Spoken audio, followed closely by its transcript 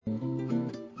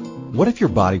What if your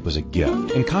body was a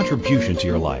gift and contribution to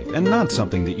your life and not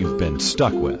something that you've been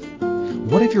stuck with?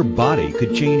 What if your body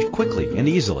could change quickly and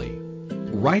easily?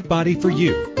 Right Body for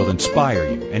You will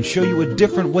inspire you and show you a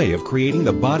different way of creating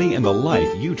the body and the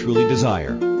life you truly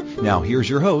desire. Now here's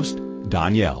your host,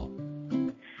 Danielle.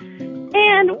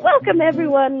 And welcome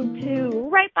everyone to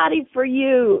Right Body for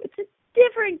You. It's a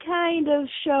different kind of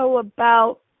show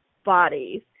about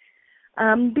bodies.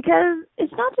 Because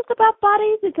it's not just about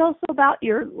bodies, it's also about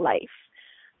your life.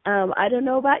 I don't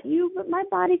know about you, but my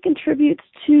body contributes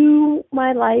to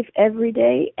my life every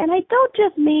day. And I don't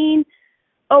just mean,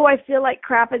 I feel like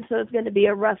crap and so it's going to be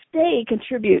a rough day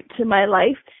contribute to my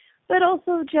life, but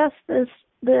also just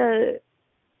the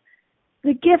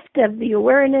gift of the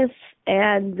awareness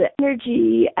and the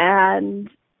energy and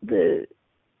the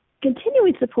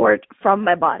continuing support from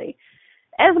my body.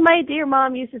 As my dear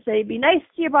mom used to say, be nice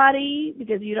to your body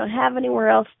because you don't have anywhere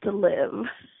else to live.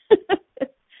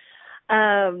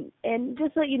 And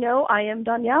just so you know, I am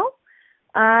Danielle.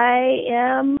 I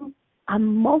am a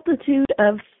multitude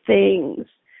of things.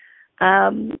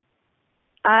 I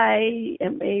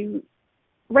am a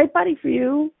Right Body for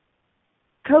You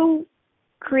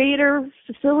co-creator,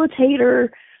 facilitator,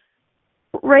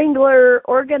 wrangler,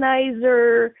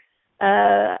 organizer.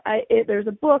 There's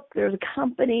a book, there's a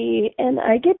company, and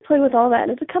I get to play with all that.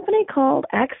 And it's a company called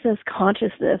Access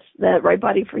Consciousness that Right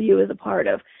Body for You is a part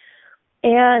of.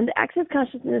 And Access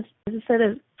Consciousness is a set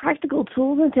of practical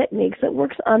tools and techniques that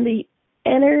works on the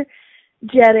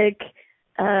energetic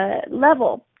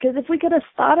level. Because if we could have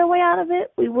thought our way out of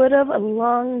it, we would have a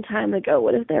long time ago.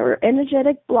 What if there were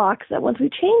energetic blocks that once we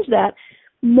change that,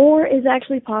 more is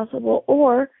actually possible,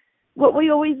 or what we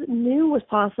always knew was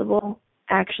possible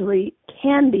actually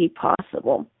can be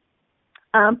possible.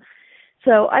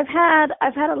 So I've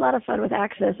had a lot of fun with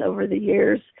Access over the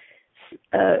years,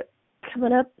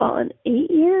 coming up on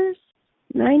 8 years,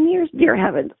 9 years, dear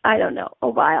heavens, I don't know, a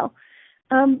while.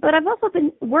 But I've also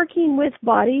been working with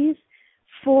bodies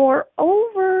for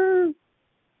over,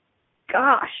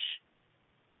 I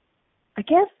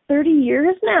guess 30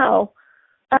 years now.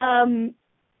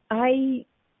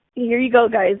 Here you go,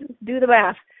 guys, do the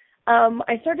math.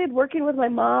 I started working with my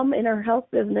mom in her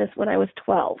health business when I was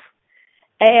 12.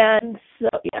 And so,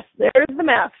 yes, there's the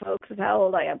math, folks, of how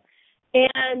old I am.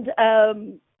 And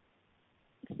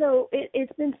so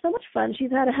it's been so much fun.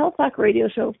 She's had a Health Talk radio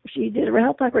show. She did a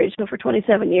Health Talk radio show for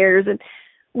 27 years, and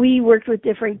we worked with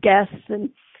different guests.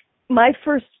 And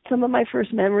some of my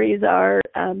first memories are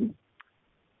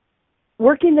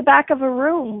working the back of a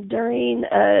room during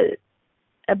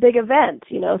a big event,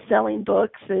 selling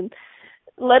books and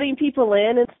letting people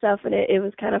in and stuff, and it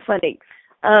was kind of funny.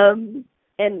 And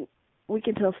we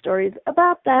can tell stories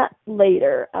about that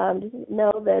later. Just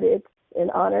know that it's an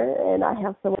honor, and I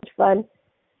have so much fun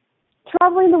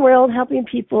traveling the world, helping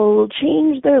people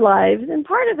change their lives, and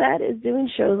part of that is doing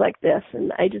shows like this,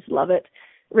 and I just love it.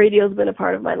 Radio's been a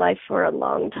part of my life for a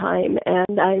long time,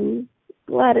 and I'm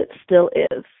glad it still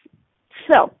is.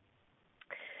 So,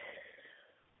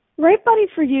 Right Body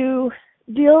for You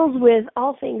deals with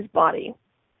all things body.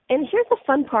 And here's the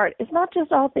fun part. It's not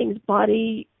just all things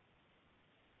body,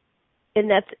 and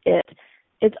that's it.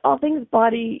 It's all things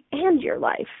body and your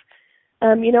life.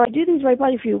 I do these Right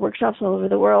Body for You workshops all over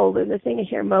the world, and the thing I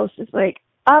hear most is like,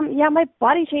 my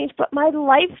body changed, but my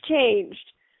life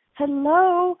changed.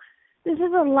 Hello? This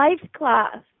is a life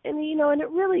class. And, and it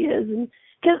really is. And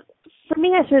because for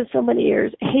me, I spent so many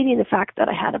years hating the fact that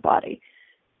I had a body.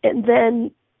 And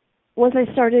then once I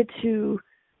started to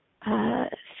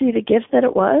see the gift that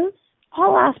it was,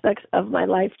 all aspects of my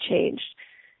life changed.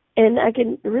 And I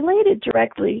can relate it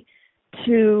directly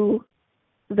to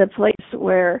the place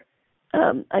where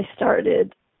I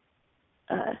started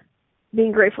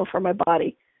being grateful for my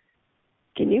body.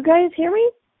 Can you guys hear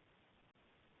me?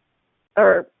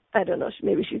 Or, I don't know,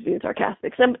 maybe she's being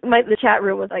sarcastic. The chat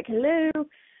room was like, hello.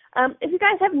 If you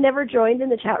guys have never joined in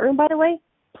the chat room, by the way,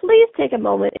 please take a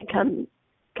moment and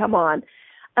come on.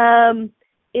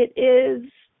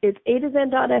 It's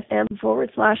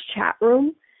a-to-zen.fm/chat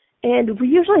room, and we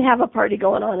usually have a party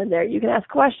going on in there. You can ask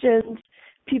questions.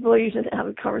 People are usually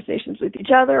having conversations with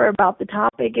each other about the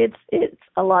topic. It's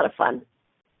a lot of fun.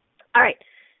 All right,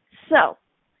 so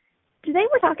today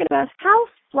we're talking about how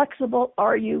flexible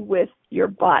are you with your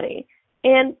body?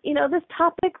 And, this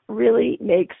topic really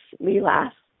makes me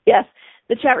laugh. Yes,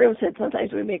 the chat room said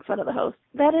sometimes we make fun of the host.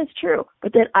 That is true,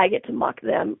 but then I get to mock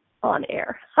them on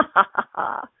air.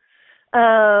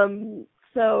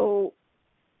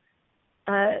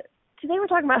 Today we're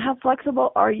talking about how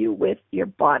flexible are you with your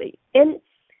body. And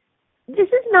this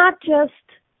is not just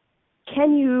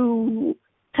can you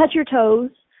touch your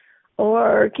toes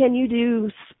or can you do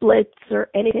splits or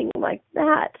anything like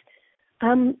that.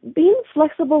 Being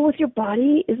flexible with your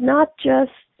body is not just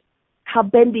how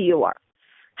bendy you are,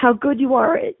 how good you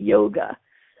are at yoga,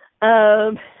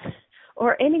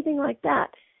 or anything like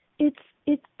that.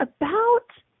 It's about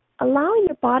allowing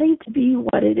your body to be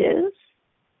what it is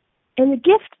and the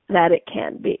gift that it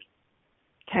can be.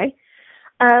 Okay?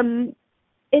 And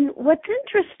what's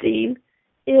interesting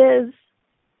is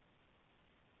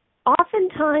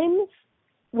oftentimes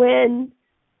when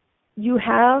you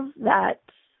have that,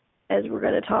 as we're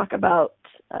going to talk about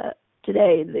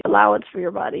today, the allowance for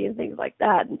your body and things like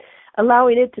that, and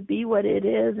allowing it to be what it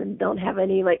is and don't have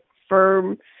any like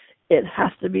firm, it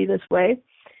has to be this way.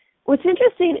 What's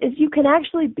interesting is you can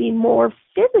actually be more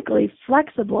physically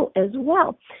flexible as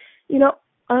well. You know,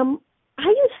 I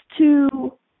used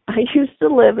to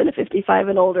live in a 55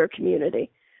 and older community.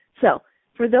 So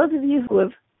for those of you who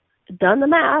have done the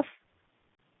math,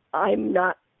 I'm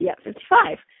not yet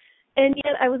 55. And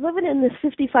yet I was living in this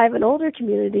 55 and older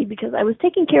community because I was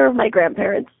taking care of my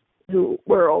grandparents who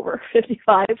were over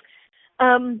 55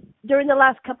 during the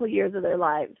last couple of years of their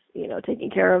lives, you know,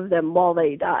 taking care of them while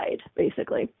they died,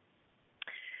 basically.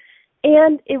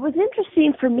 And it was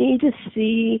interesting for me to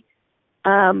see,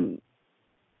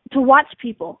 to watch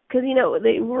people, because, you know,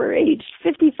 they were aged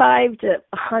 55 to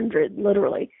 100,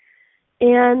 literally.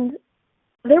 And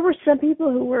there were some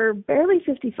people who were barely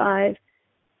 55,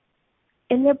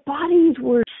 and their bodies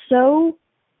were so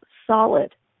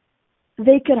solid.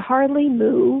 They could hardly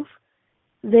move.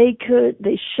 They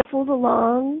shuffled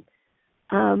along.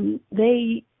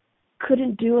 They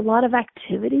couldn't do a lot of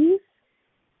activities.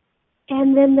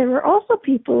 And then there were also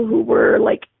people who were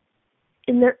like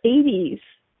in their 80s,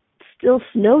 still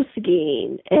snow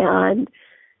skiing and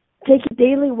taking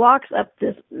daily walks up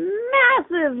this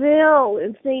massive hill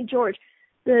in St. George.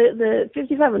 The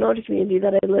 55 and older community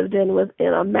that I lived in was in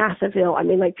a massive hill. I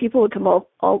mean, like, people would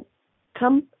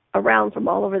come around from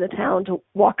all over the town to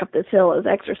walk up this hill as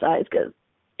exercise because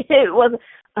it was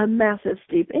a massive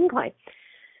steep incline.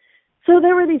 So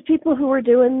there were these people who were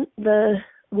doing the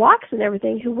walks and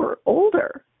everything who were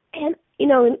older. And, you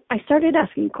know, and I started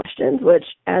asking questions, which,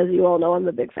 as you all know, I'm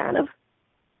a big fan of.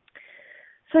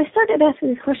 So I started asking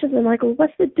these questions, and I'm like, well,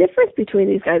 what's the difference between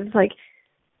these guys? It's like,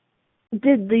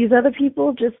 did these other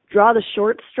people just draw the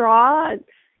short straw and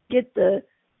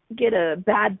get a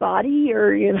bad body,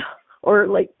 or, you know, or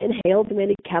like inhale too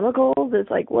many chemicals?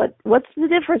 It's like, what's the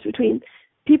difference between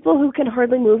people who can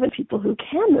hardly move and people who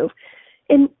can move?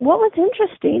 And what was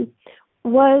interesting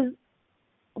was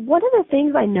one of the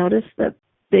things I noticed the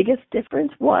biggest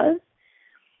difference was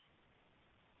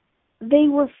they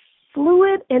were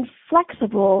fluid and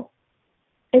flexible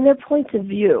in their points of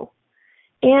view.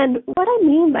 And what I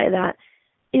mean by that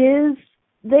is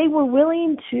they were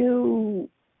willing to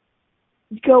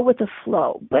go with the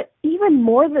flow. But even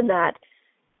more than that,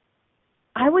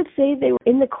 I would say they were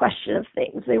in the question of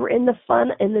things. They were in the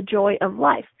fun and the joy of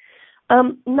life.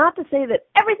 Not to say that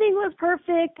everything was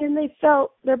perfect and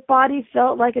their body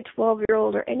felt like a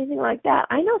 12-year-old or anything like that.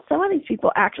 I know some of these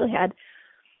people actually had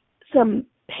some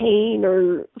pain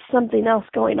or something else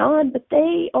going on, but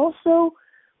they also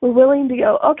were willing to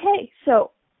go, okay,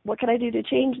 so what can I do to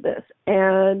change this?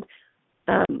 And,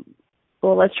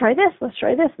 well, let's try this, let's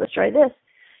try this, let's try this.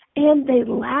 And they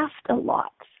laughed a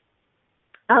lot.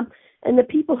 And the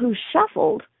people who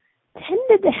shuffled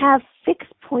tended to have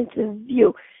fixed points of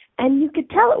view. And you could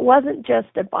tell it wasn't just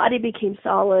their body became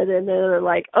solid and they're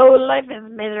like, oh, life is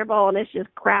miserable and it's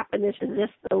just crap and this is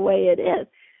just the way it is.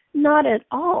 Not at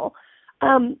all.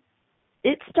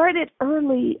 It started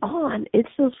early on. It's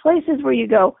those places where you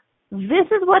go, this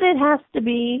is what it has to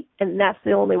be, and that's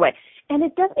the only way. And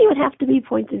it doesn't even have to be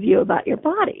points of view about your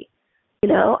body. You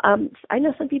know, I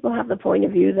know some people have the point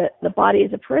of view that the body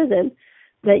is a prison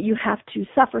that you have to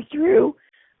suffer through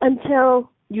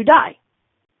until you die.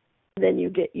 Then you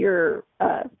get your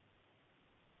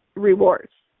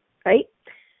rewards, right?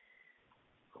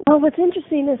 Well, what's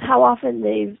interesting is how often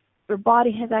their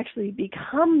body has actually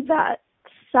become that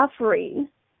suffering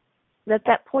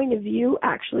that point of view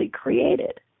actually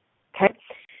created. Okay,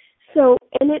 so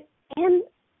and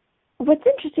what's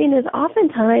interesting is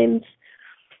oftentimes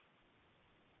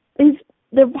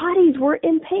their bodies were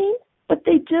in pain, but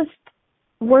they just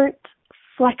weren't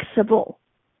flexible.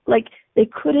 Like, they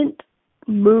couldn't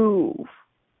move.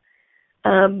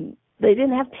 They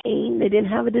didn't have pain. They didn't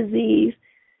have a disease.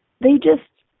 They just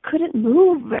couldn't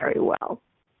move very well.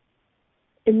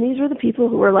 And these were the people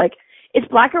who were like, it's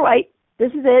black or white.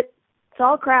 This is it. It's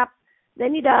all crap.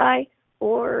 Then you die.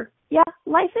 Or, yeah,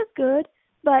 life is good,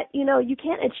 but, you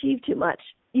can't achieve too much.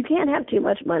 You can't have too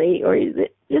much money. Or it's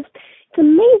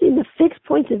amazing the 6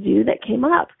 points of view that came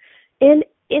up. And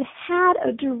it had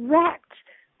a direct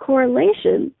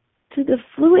correlation to the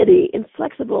fluidity and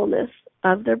flexibleness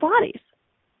of their bodies.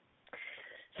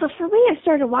 So for me, I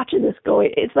started watching this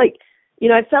going, it's like,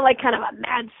 I felt like kind of a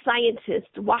mad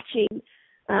scientist watching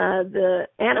the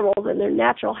animals in their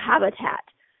natural habitat,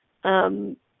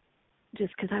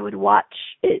 just because I would watch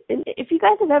it. And if you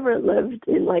guys have ever lived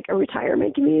in like a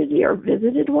retirement community or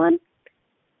visited one,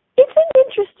 it's an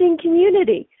interesting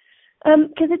community,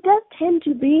 because it does tend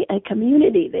to be a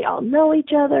community. They all know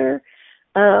each other.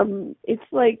 It's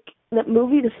like that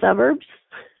movie, The Suburbs,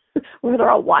 where they're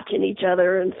all watching each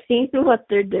other and seeing what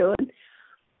they're doing.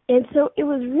 And so it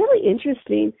was really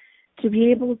interesting to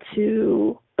be able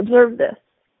to observe this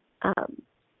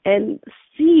and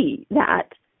see that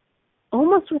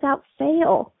almost without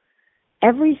fail,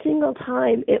 every single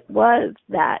time it was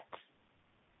that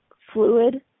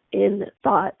fluid in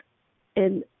thought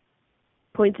and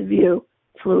points of view,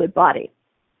 fluid body.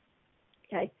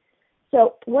 Okay.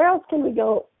 So where else can we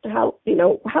go? How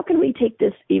can we take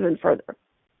this even further?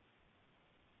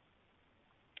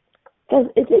 Because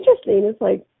it's interesting. It's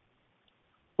like,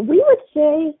 we would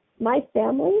say my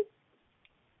family,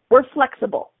 we're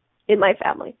flexible in my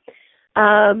family.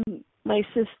 My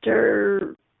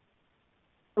sister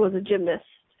was a gymnast.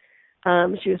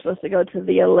 She was supposed to go to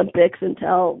the Olympics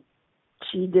until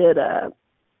she did a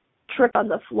trick on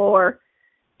the floor,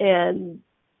 and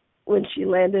when she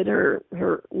landed,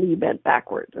 her knee bent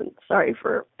backwards. And sorry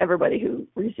for everybody who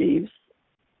receives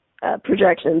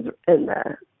projections and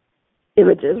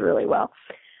images really well.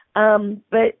 And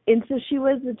so she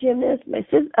was a gymnast. My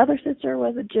other sister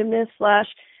was a gymnast /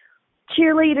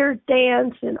 cheerleader,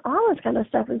 dance, and all this kind of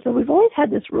stuff. And so we've always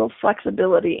had this real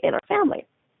flexibility in our family.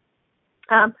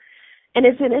 And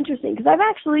it's been interesting because I've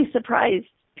actually surprised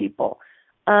people.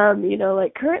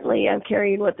 Like currently I'm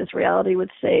carrying what this reality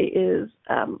would say is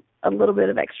a little bit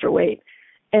of extra weight.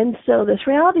 And so this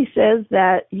reality says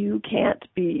that you can't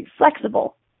be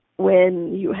flexible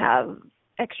when you have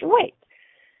extra weight.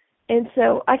 And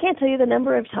so I can't tell you the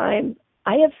number of times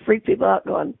I have freaked people out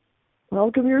going,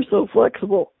 "How come you're so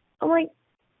flexible?" I'm like,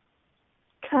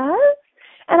 "'Cause?"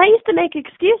 And I used to make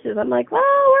excuses. I'm like, "Well,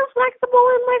 we're flexible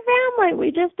in my family.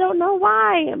 We just don't know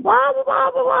why," and blah, blah,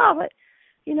 blah, blah, blah. But,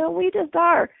 we just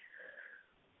are.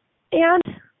 And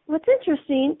what's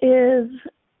interesting is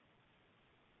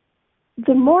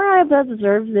the more I've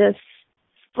observed this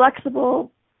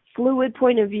flexible, fluid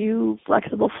point of view,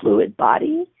 flexible, fluid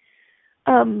body,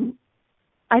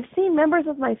 I've seen members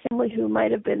of my family who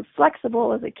might have been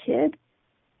flexible as a kid,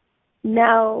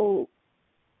 now,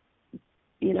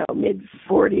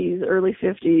 mid-40s, early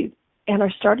 50s, and are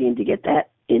starting to get that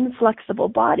inflexible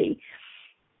body.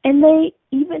 And they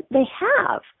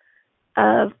have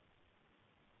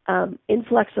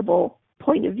inflexible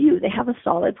point of view. They have a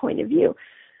solid point of view.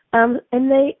 And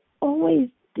they always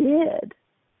did.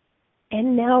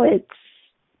 And now it's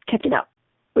catching up,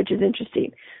 which is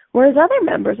interesting. Whereas other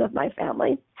members of my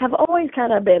family have always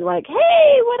kind of been like,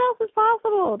 "Hey, what else is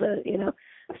possible?" To,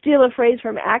 steal a phrase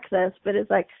from Access, but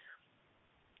it's like,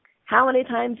 how many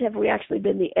times have we actually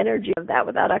been the energy of that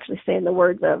without actually saying the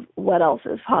words of what else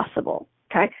is possible?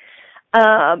 Okay.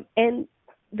 And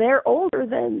they're older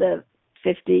than the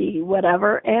 50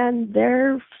 whatever, and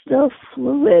they're still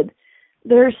fluid.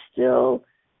 They're still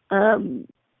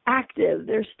active.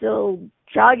 They're still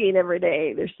jogging every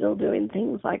day. They're still doing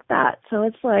things like that. So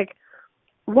it's like,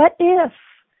 what if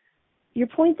your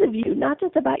points of view, not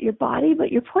just about your body,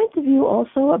 but your points of view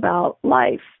also about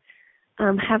life,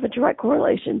 have a direct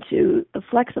correlation to the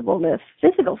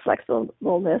physical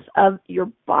flexibleness of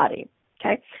your body,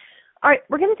 okay? All right,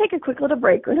 we're going to take a quick little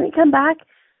break. When we come back,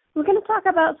 we're going to talk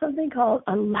about something called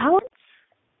allowance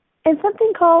and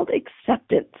something called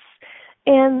acceptance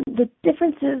and the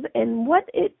differences and what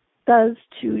it does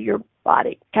to your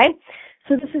body, okay?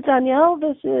 So this is Danielle.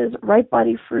 This is Right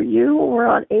Body for You. We're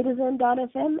on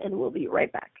A2Zen.fm, and we'll be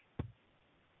right back.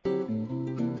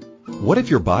 What if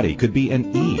your body could be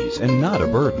an ease and not a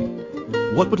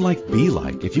burden? What would life be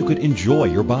like if you could enjoy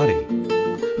your body?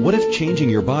 What if changing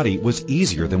your body was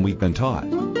easier than we've been taught?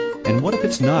 And what if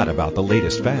it's not about the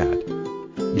latest fad?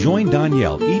 Join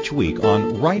Danielle each week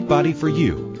on Right Body for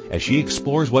You as she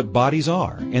explores what bodies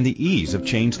are and the ease of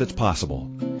change that's possible.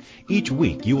 Each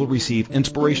week you will receive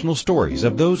inspirational stories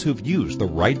of those who've used the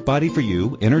Right Body for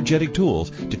You energetic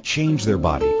tools to change their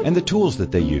body and the tools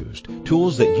that they used,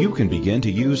 tools that you can begin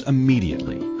to use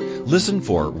immediately. Listen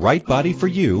for Right Body for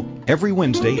You every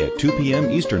Wednesday at 2 p.m.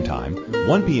 Eastern Time,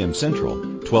 1 p.m.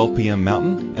 Central, 12 p.m.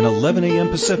 Mountain, and 11 a.m.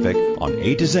 Pacific on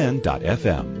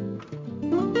A2Zen.fm.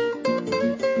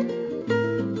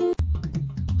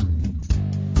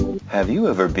 Have you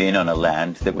ever been on a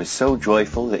land that was so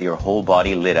joyful that your whole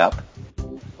body lit up?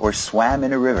 Or swam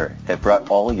in a river that brought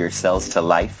all your cells to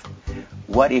life?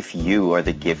 What if you are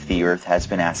the gift the Earth has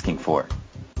been asking for?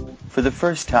 For the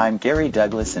first time, Gary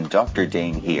Douglas and Dr.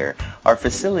 Dane here are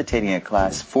facilitating a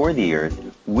class for the Earth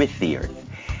with the Earth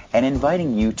and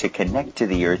inviting you to connect to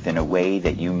the Earth in a way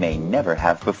that you may never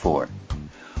have before.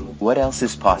 What else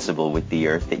is possible with the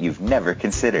Earth that you've never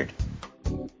considered?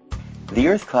 The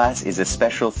Earth class is a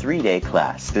special 3-day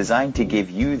class designed to give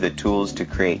you the tools to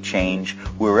create change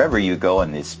wherever you go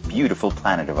on this beautiful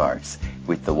planet of ours,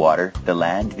 with the water, the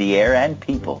land, the air, and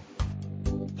people.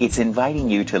 It's inviting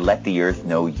you to let the Earth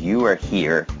know you are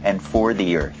here and for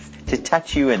the Earth, to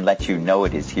touch you and let you know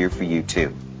it is here for you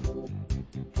too.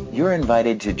 You're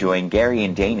invited to join Gary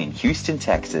and Dane in Houston,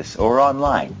 Texas, or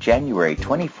online January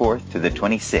 24th to the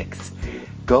 26th.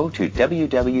 Go to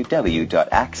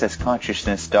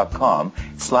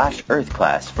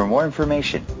www.accessconsciousness.com/earthclass for more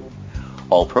information.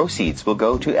 All proceeds will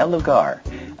go to El Lugar,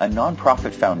 a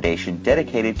non-profit foundation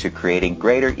dedicated to creating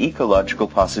greater ecological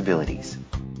possibilities.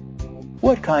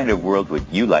 What kind of world would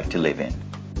you like to live in?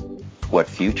 What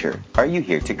future are you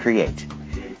here to create?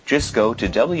 Just go to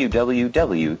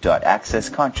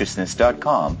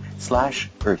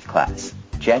www.accessconsciousness.com/earthclass,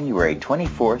 January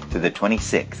 24th to the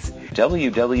 26th.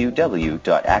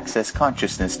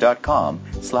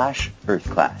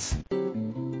 www.accessconsciousness.com/earthclass.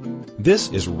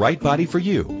 This is Right Body for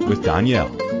You with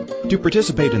Danielle. To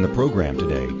participate in the program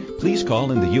today, please call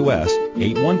in the U.S.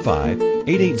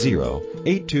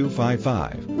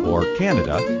 815-880-8255 or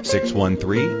Canada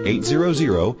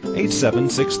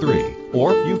 613-800-8763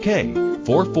 or UK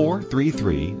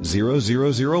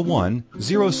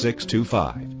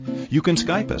 4433-0001-0625. You can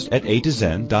Skype us at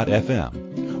a2zen.fm.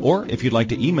 Or if you'd like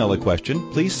to email a question,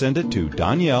 please send it to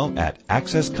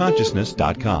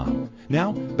Danielle@accessconsciousness.com.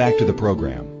 Now, back to the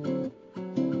program.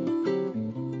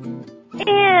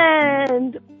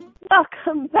 And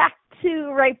welcome back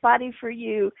to Right Body for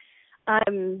You.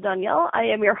 I'm Danielle. I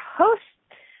am your host.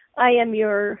 I am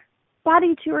your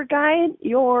body tour guide,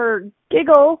 your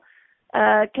giggle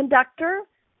conductor,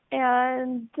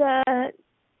 and the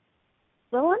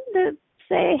one to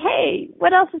say, hey,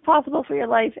 what else is possible for your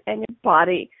life and your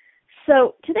body?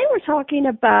 So today we're talking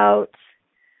about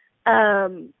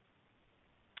I'm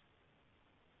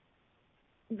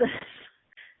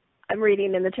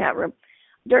reading in the chat room.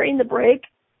 During the break,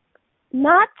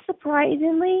 not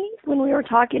surprisingly, when we were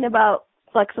talking about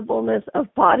flexibleness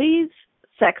of bodies,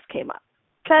 sex came up.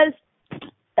 Because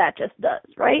that just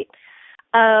does, right?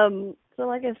 So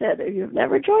like I said, if you've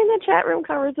never joined the chat room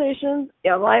conversations,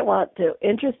 you might want to.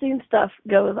 Interesting stuff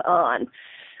goes on.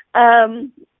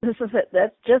 This is it.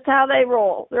 That's just how they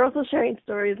roll. They're also sharing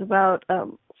stories about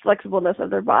flexibleness of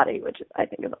their body, which I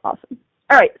think is awesome.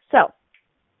 All right, so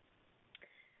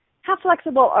how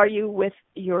flexible are you with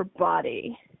your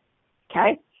body?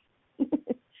 Okay?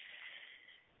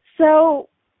 So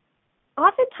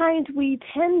oftentimes we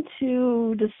tend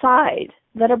to decide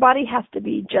that our body has to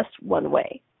be just one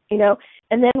way, you know,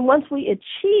 and then once we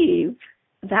achieve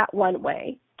that one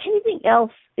way, anything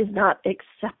else is not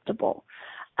acceptable.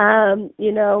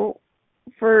 You know,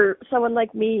 for someone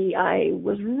like me, I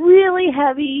was really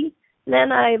heavy,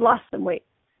 then I lost some weight.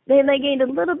 Then I gained a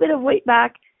little bit of weight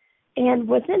back, and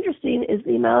what's interesting is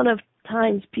the amount of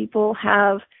times people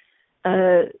have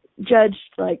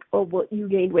judged, like, oh, well, you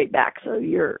gained weight back, so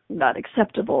you're not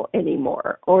acceptable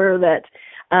anymore, or that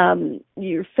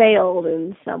you failed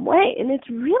in some way. And it's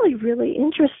really, really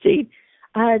interesting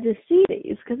to see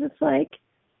these, because it's like,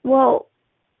 well,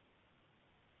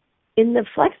 in the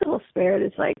flexible spirit,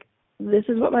 it's like, this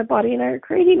is what my body and I are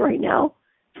creating right now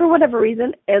for whatever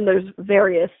reason, and there's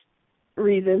various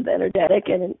reasons, energetic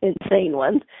and insane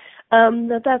ones,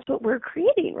 that's what we're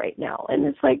creating right now. And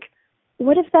it's like,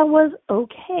 what if that was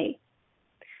okay?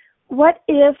 What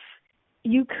if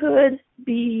you could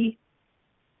be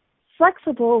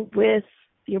flexible with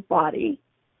your body,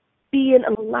 be an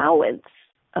allowance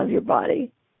of your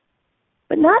body,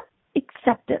 but not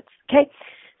acceptance, okay?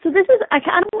 So this is, I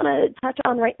kind of want to touch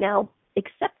on right now,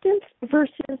 acceptance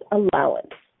versus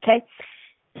allowance, okay?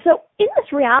 So in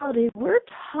this reality, we're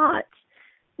taught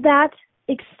that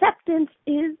acceptance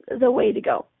is the way to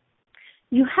go.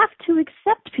 You have to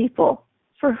accept people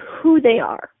for who they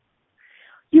are.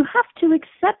 You have to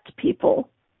accept people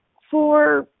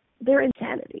for their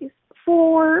insanities,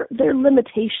 for their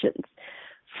limitations,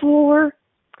 for,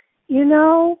 you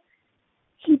know,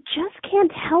 he just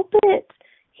can't help it.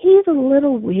 He's a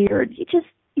little weird. You just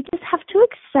have to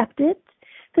accept it,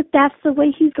 that that's the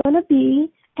way he's going to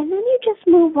be, and then you just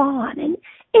move on, and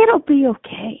it'll be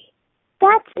okay.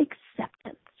 That's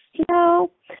acceptance, you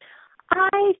know.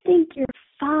 I think you're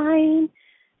fine,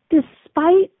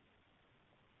 despite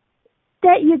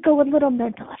that you go a little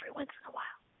mental every once in a while.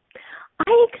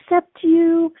 I accept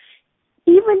you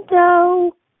even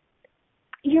though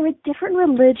you're a different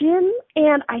religion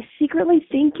and I secretly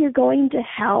think you're going to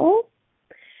hell.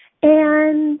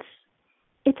 And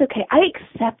it's okay. I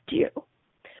accept you.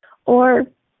 Or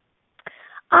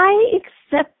I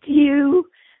accept you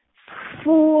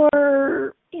for,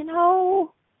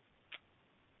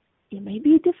 you may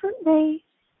be a different race,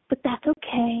 but that's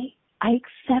okay. I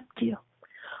accept you.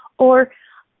 Or,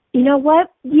 you know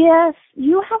what? Yes,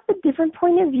 you have a different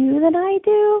point of view than I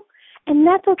do, and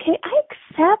that's okay. I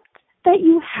accept that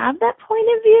you have that point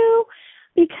of view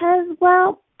because,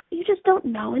 well, you just don't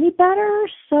know any better,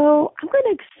 so I'm going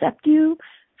to accept you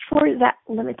for that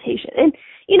limitation. And,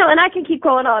 and I can keep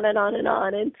going on and on and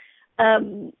on,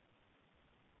 and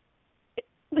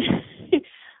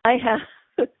I have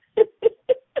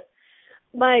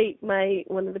my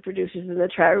one of the producers in the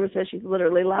chat room says she's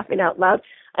literally laughing out loud.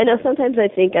 I know sometimes I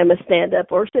think I'm a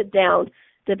stand-up or sit down,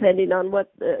 depending on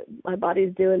what my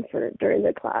body's doing during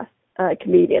the class,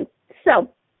 comedian.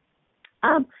 So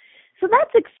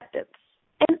that's acceptance.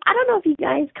 And I don't know if you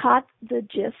guys caught the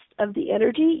gist of the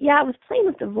energy. Yeah, I was playing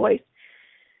with the voice.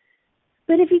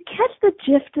 But if you catch the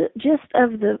gist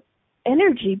of the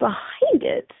energy behind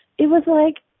it, it was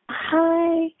like,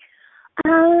 hi,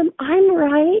 I'm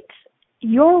right,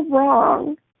 you're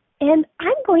wrong, and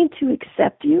I'm going to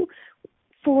accept you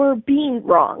for being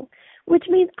wrong, which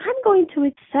means I'm going to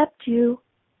accept you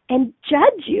and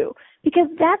judge you, because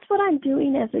that's what I'm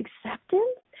doing as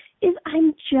acceptance, is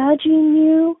I'm judging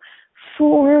you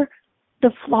for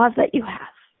the flaws that you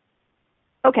have.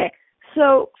 Okay,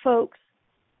 so folks,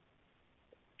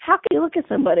 how can you look at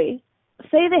somebody,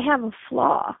 say they have a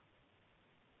flaw,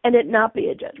 and it not be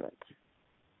a judgment?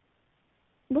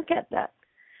 Look at that.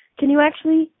 Can you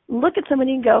actually look at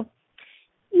somebody and go,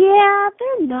 yeah,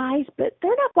 they're nice, but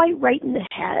they're not quite right in the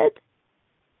head,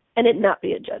 and it not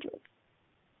be a judgment?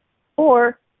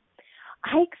 Or,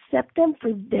 I accept them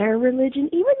for their religion,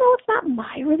 even though it's not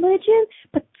my religion,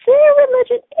 but their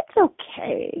religion, it's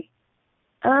okay.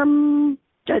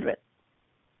 Judgment.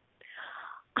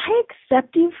 I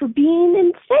accept you for being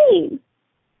insane.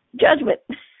 Judgment.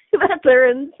 That they're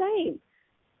insane.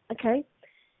 Okay?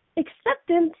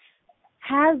 Acceptance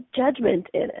has judgment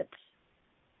in it.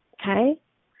 Okay?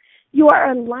 You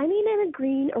are aligning and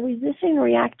agreeing or resisting or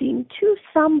reacting to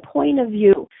some point of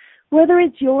view. Whether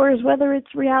it's yours, whether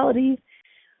it's reality,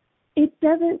 it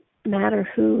doesn't matter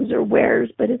whose or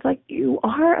where's, but it's like you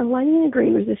are aligning,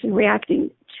 agreeing, resisting, reacting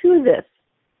to this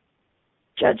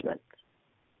judgment.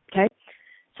 Okay?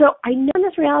 So I know in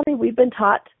this reality we've been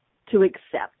taught to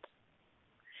accept.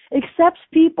 Accept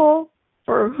people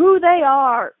for who they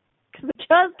are, because we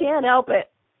just can't help it.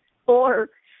 Or,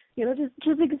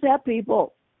 just accept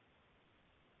people.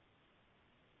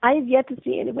 I have yet to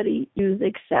see anybody use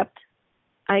accept.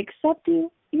 I accept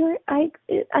you.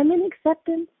 I'm in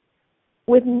acceptance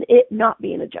with it not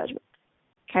being a judgment.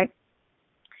 Okay?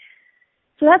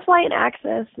 So that's why in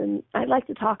Access, and I'd like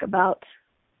to talk about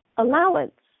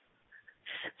allowance.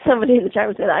 Somebody in the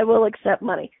chat said, I will accept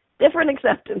money. Different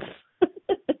acceptance.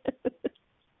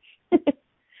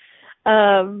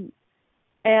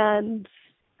 And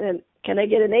can I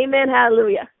get an amen?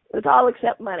 Hallelujah. Let's all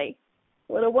accept money.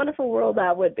 What a wonderful world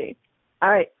that would be. All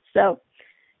right. So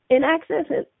in Access,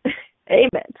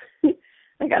 amen.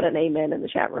 I got an amen in the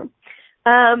chat room.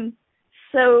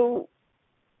 So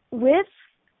with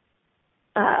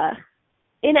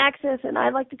in Access, and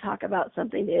I'd like to talk about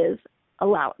something is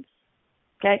allowance.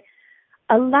 Okay?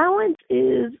 Allowance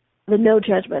is the no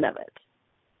judgment of it.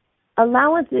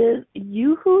 Allowance is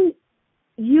you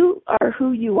are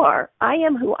who you are. I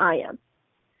am who I am.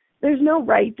 There's no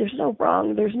right, there's no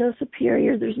wrong, there's no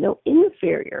superior, there's no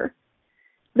inferior.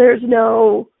 There's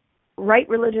no right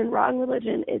religion, wrong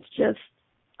religion. It's just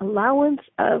allowance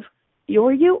of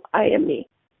you're you, I am me.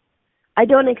 I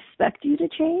don't expect you to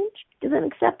change, because in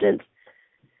acceptance,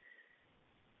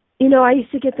 I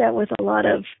used to get that with a lot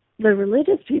of the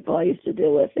religious people I used to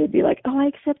deal with. They'd be like, oh, I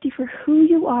accept you for who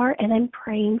you are, and I'm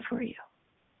praying for you.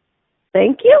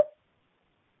 Thank you.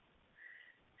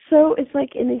 So it's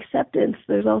like in acceptance,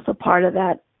 there's also part of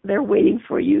that. They're waiting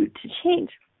for you to change.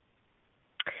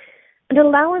 An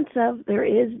allowance of there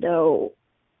is no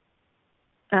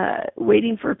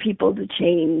waiting for people to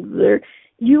change.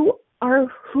 You are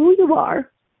who you are.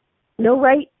 No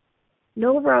right,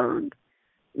 no wrong,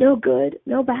 no good,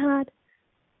 no bad.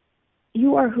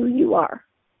 You are who you are.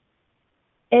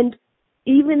 And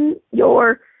even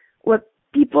what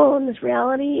people in this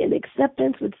reality and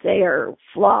acceptance would say are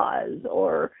flaws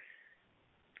or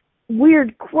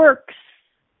weird quirks,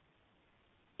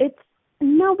 it's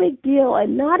no big deal,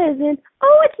 and not as in,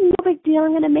 oh, it's no big deal,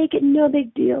 I'm going to make it no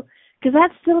big deal, because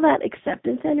that's still that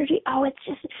acceptance energy. Oh,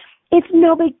 it's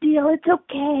no big deal, it's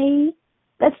okay.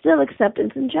 That's still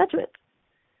acceptance and judgment.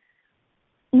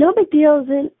 No big deal is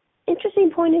an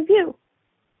interesting point of view.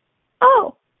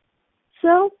 Oh,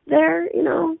 so they're,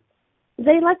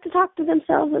 they like to talk to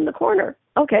themselves in the corner.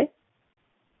 Okay.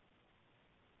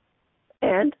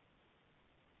 And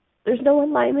there's no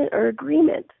alignment or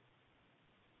agreement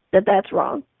that that's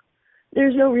wrong.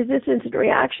 There's no resistance and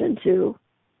reaction to,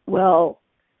 well,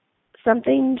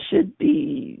 something should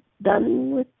be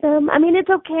done with them. I mean, it's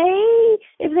okay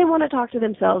if they want to talk to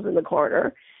themselves in the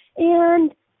corner.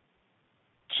 And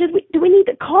do we need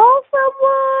to call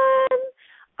someone?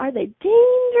 Are they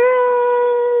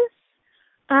dangerous?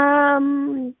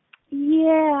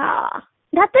 Yeah.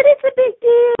 Not that it's a big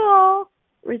deal.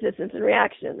 Resistance and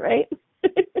reaction, right?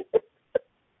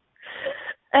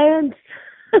 And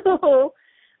so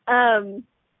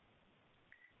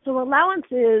allowance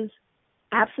is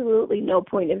absolutely no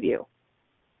point of view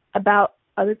about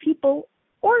other people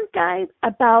or, guys,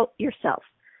 about yourself.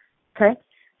 Okay?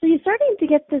 So you're starting to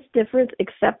get this difference.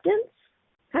 Acceptance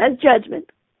has judgment.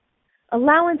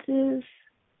 Allowance is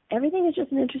everything is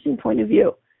just an interesting point of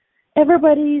view.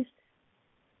 Everybody's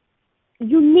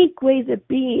unique ways of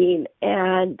being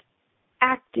and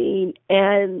acting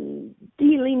and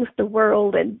dealing with the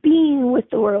world and being with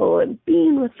the world and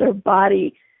being with their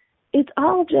body, it's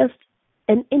all just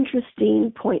an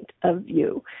interesting point of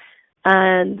view.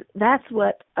 And that's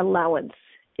what allowance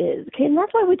is. Okay, and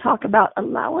that's why we talk about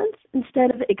allowance instead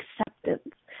of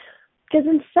acceptance. Because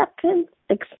in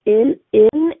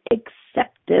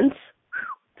acceptance, it's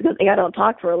a good thing I don't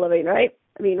talk for a living, right?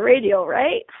 I mean, radio,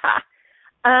 right? Ha!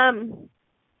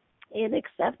 In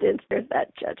acceptance, there's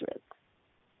that judgment.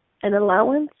 An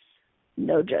allowance,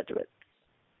 no judgment.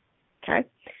 Okay?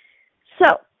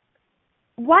 So,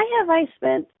 why have I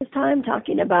spent this time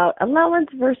talking about allowance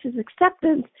versus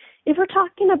acceptance if we're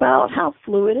talking about how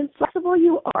fluid and flexible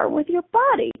you are with your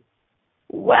body?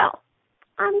 Well,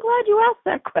 I'm glad you asked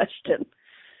that question.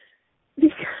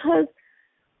 Because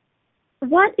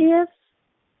what if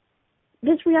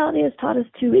this reality has taught us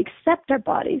to accept our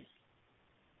bodies,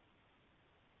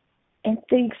 and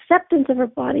the acceptance of our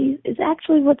bodies is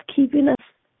actually what's keeping us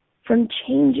from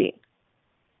changing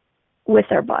with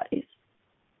our bodies.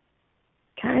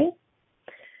 Okay?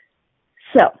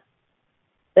 So,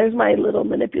 there's my little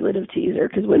manipulative teaser,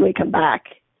 because when we come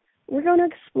back, we're going to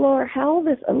explore how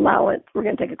this allowance, we're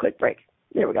going to take a quick break.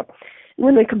 There we go.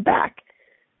 When we come back,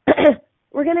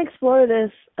 we're going to explore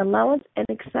this allowance and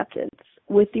acceptance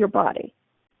with your body.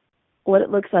 What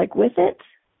it looks like with it,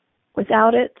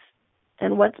 without it,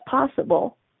 and what's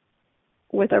possible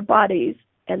with our bodies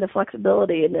and the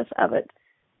flexibility-ness of it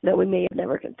that we may have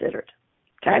never considered.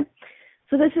 Okay?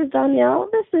 So this is Danielle.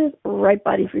 This is Right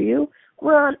Body for You.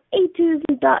 We're on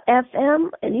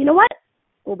a2z.fm, and you know what?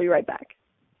 We'll be right back.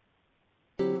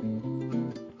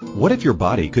 What if your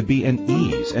body could be an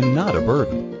ease and not a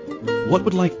burden? What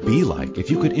would life be like if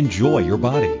you could enjoy your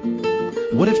body?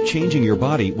 What if changing your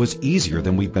body was easier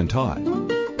than we've been taught?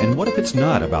 And what if it's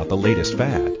not about the latest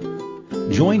fad?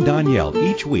 Join Danielle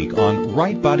each week on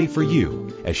Right Body for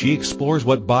You as she explores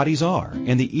what bodies are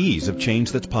and the ease of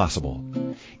change that's possible.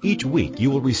 Each week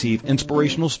you will receive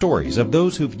inspirational stories of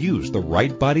those who've used the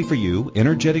Right Body for You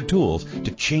energetic tools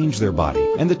to change their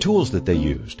body and the tools that they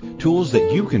used, tools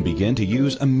that you can begin to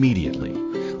use immediately.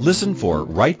 Listen for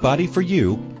Right Body for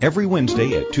You every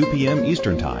Wednesday at 2 p.m.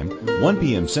 Eastern Time, 1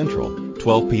 p.m. Central,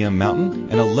 12 p.m. Mountain,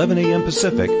 and 11 a.m.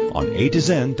 Pacific on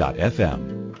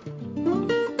a2zen.fm.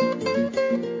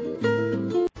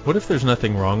 What if there's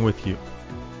nothing wrong with you?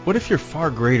 What if you're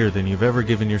far greater than you've ever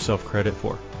given yourself credit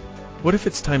for? What if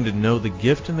it's time to know the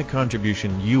gift and the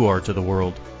contribution you are to the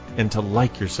world and to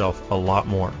like yourself a lot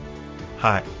more?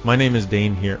 Hi, my name is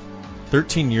Dane here.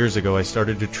 13 years ago, I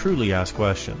started to truly ask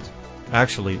questions.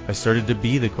 Actually, I started to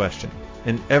be the question,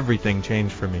 and everything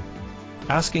changed for me.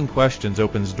 Asking questions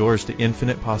opens doors to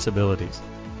infinite possibilities.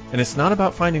 And it's not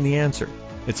about finding the answer.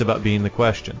 It's about being the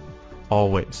question.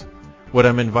 Always. What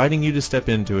I'm inviting you to step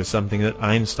into is something that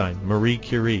Einstein, Marie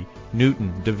Curie,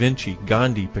 Newton, Da Vinci,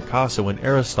 Gandhi, Picasso, and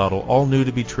Aristotle all knew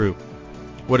to be true.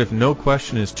 What if no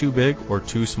question is too big or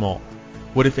too small?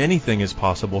 What if anything is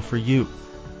possible for you?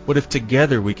 What if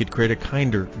together we could create a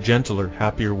kinder, gentler,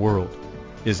 happier world?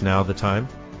 Is now the time?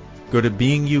 Go to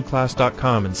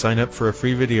beingyouclass.com and sign up for a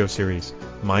free video series,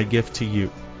 My Gift to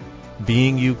You.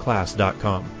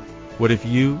 beingyouclass.com. What if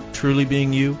you, truly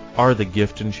being you, are the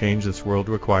gift and change this world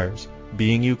requires?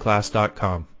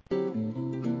 beingyouclass.com.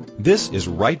 This is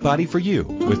Right Body for You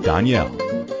with Danielle.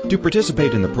 To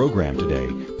participate in the program today,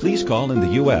 please call in the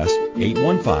U.S.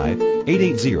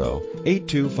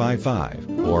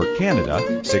 815-880-8255 or Canada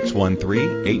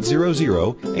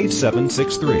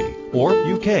 613-800-8763 or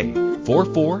UK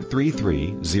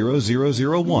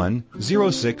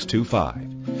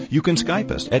 4433-0001-0625. You can Skype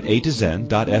us at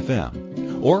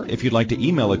a2zen.fm. Or if you'd like to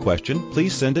email a question,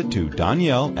 please send it to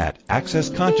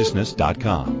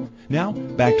Danielle@accessconsciousness.com. Now,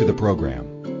 back to the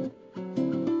program.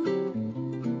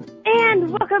 And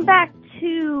welcome back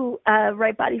to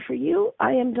Right Body for You.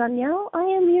 I am Danielle. I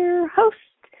am your host,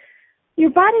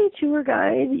 your body tour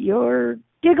guide, your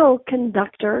giggle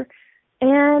conductor,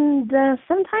 and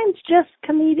sometimes just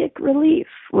comedic relief,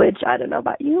 which I don't know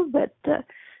about you, but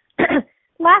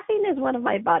laughing is one of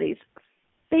my body's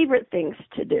favorite things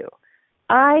to do.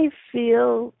 I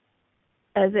feel,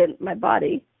 as in my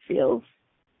body feels,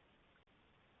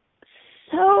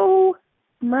 so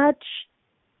much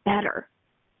better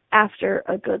after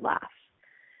a good laugh.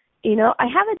 You know, I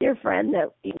have a dear friend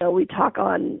that, you know, we talk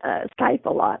on Skype a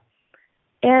lot,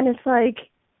 and it's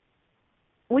like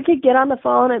we could get on the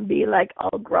phone and be like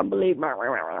all grumbly, you know,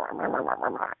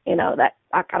 that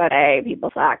suck of the day, people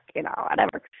suck, you know,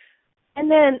 whatever. And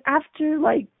then after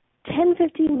like 10,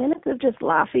 15 minutes of just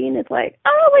laughing, it's like,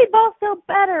 oh, we both feel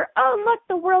better. Oh, look,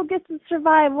 the world gets to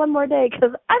survive one more day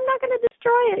because I'm not going to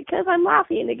destroy it because I'm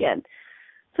laughing again.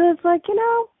 So it's like, you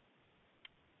know,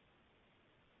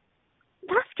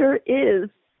 laughter is,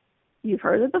 you've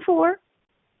heard it before,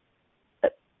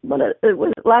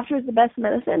 laughter is the best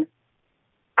medicine.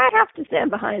 I have to stand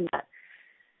behind that.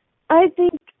 I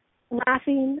think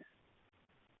laughing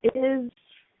is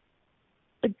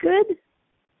a good,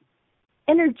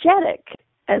 energetic,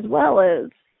 as well as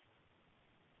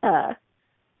a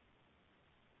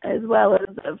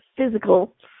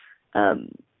physical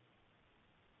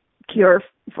cure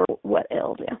for what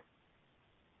ails you.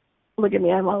 Look at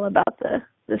me, I'm all about the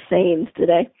sayings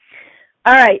today.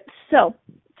 All right, so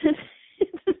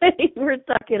today we're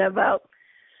talking about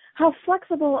how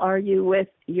flexible are you with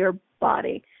your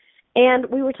body. And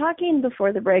we were talking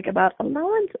before the break about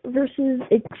allowance versus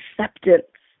acceptance,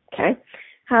 okay?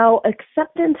 How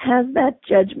acceptance has that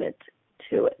judgment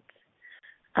to it.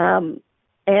 And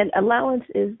allowance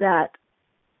is that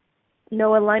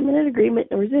no alignment and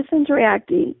agreement, no resistance or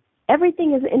reacting.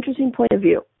 Everything is an interesting point of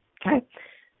view, okay?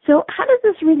 So how does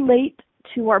this relate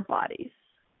to our bodies?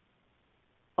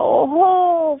 A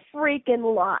whole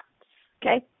freaking lot,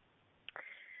 okay?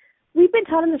 We've been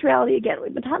taught in this reality, again,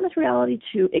 we've been taught in this reality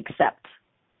to accept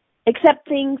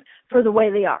things for the way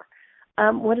they are.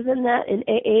 What is in that? In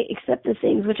AA, accept the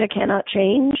things which I cannot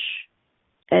change,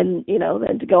 and, you know,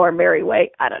 then to go our merry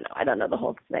way. I don't know the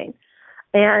whole thing.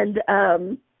 And,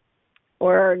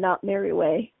 or not merry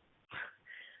way.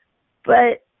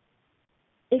 But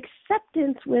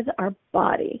acceptance with our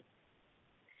body.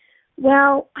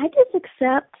 Well, I just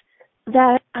accept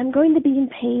that I'm going to be in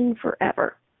pain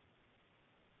forever.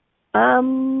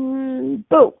 Boom.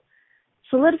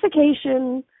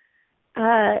 Solidification.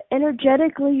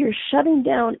 Energetically, you're shutting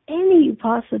down any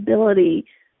possibility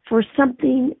for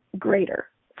something greater,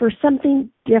 for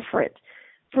something different,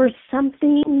 for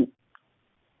something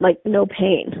like no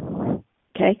pain,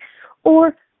 okay?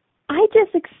 Or I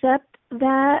just accept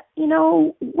that, you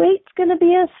know, weight's going to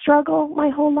be a struggle my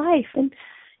whole life. And,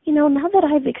 you know, now that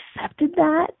I've accepted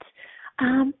that,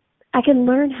 I can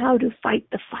learn how to fight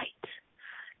the fight.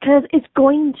 Because it's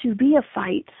going to be a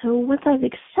fight. So once I've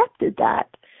accepted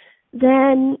that,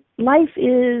 then life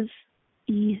is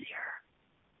easier.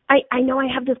 I know I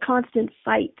have this constant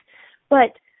fight,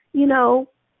 but, you know,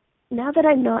 now that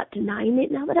I'm not denying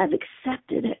it, now that I've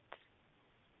accepted it,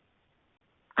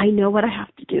 I know what I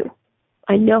have to do.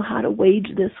 I know how to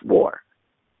wage this war.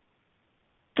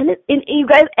 And you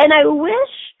guys, and I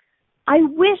wish I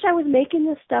was making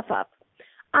this stuff up.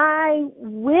 I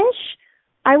wish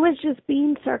I was just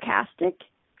being sarcastic,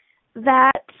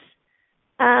 that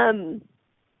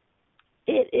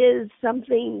it is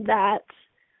something that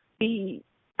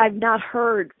I've not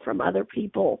heard from other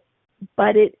people,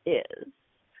 but it is.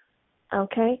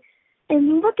 Okay?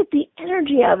 And look at the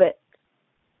energy of it.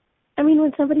 I mean,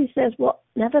 when somebody says, well,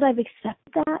 now that I've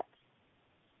accepted that,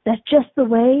 that's just the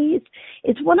way,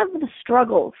 it's one of the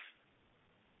struggles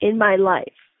in my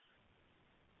life.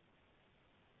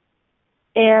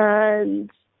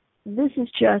 And this is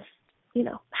just, you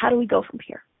know, how do we go from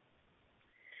here?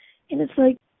 And it's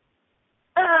like,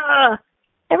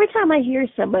 every time I hear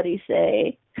somebody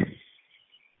say,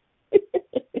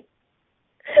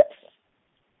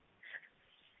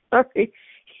 sorry,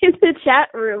 in the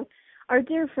chat room, our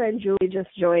dear friend Julie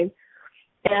just joined,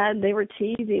 and they were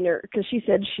teasing her because she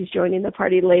said she's joining the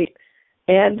party late.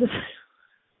 And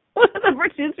one of the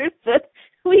producers said,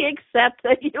 "We accept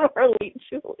that you are late,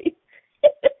 Julie."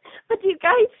 But do you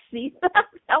guys see that?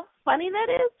 How funny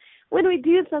that is? When we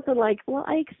do something like, "Well,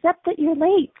 I accept that you're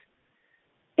late."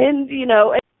 And,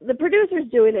 the producer's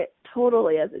doing it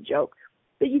totally as a joke.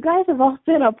 But you guys have all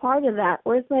been a part of that,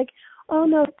 where it's like, "Oh,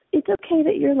 no, it's okay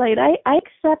that you're late. I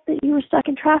accept that you were stuck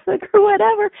in traffic," or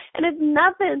whatever. And it's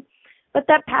nothing but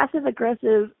that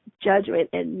passive-aggressive judgment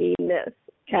and meanness,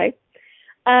 okay?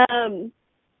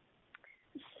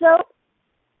 So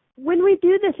when we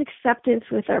do this acceptance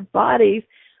with our bodies,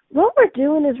 what we're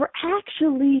doing is we're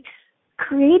actually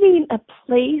creating a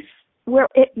place where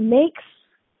it makes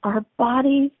our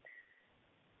bodies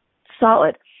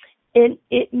solid. And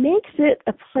it makes it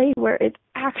a place where it's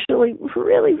actually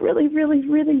really, really, really,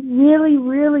 really, really,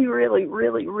 really, really,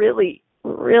 really, really,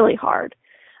 really hard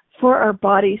for our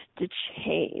bodies to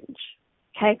change,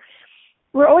 okay?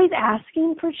 We're always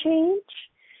asking for change,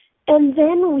 and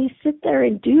then we sit there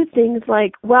and do things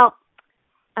like, well,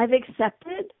 I've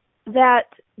accepted that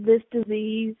this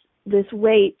disease, this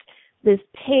weight, this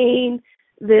pain,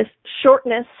 this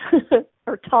shortness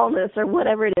or tallness or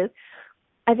whatever it is,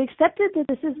 I've accepted that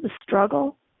this is the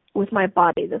struggle with my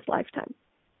body this lifetime.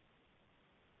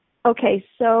 Okay,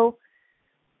 so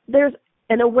there's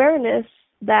an awareness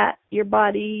that your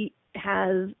body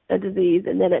has a disease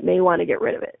and then it may want to get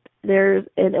rid of it. There's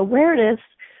an awareness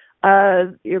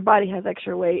of your body has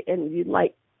extra weight and you'd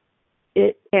like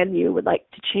it and you would like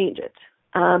to change it.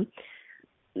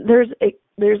 There's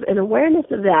an awareness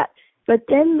of that. But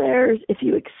then if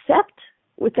you accept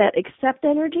with that accept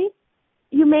energy,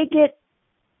 you make it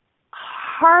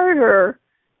harder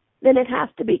than it has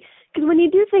to be. Because when you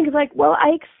do things like, well,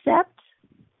 I accept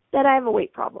that I have a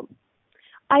weight problem.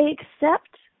 I accept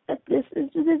that this is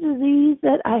the disease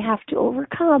that I have to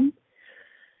overcome.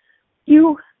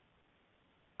 You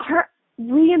are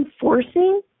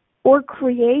reinforcing or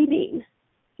creating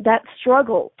that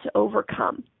struggle to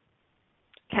overcome.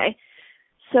 Okay?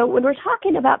 So when we're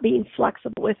talking about being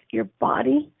flexible with your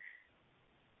body,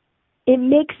 it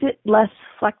makes it less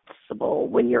flexible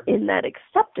when you're in that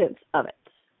acceptance of it.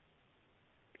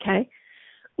 Okay?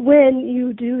 When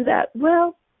you do that,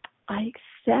 well, I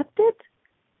accept it,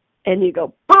 and you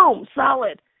go, boom,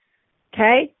 solid.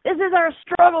 Okay? This is our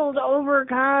struggle to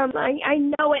overcome. I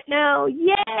know it now.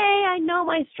 Yay, I know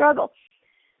my struggle.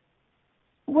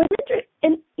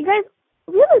 And you guys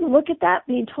really look at that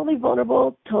being totally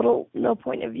vulnerable, total no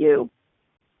point of view.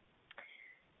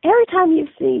 Every time you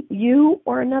see you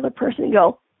or another person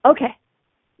go, okay,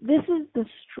 this is the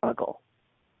struggle.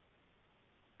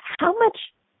 How much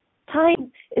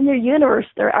time in their universe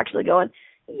they're actually going,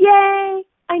 yay,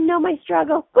 I know my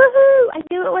struggle. Woohoo, I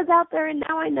knew it was out there and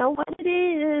now I know what it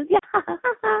is. Yeah.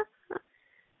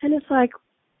 And it's like,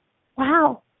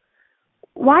 wow.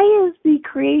 Why is the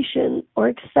creation or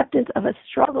acceptance of a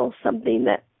struggle something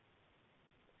that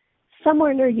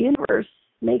somewhere in our universe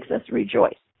makes us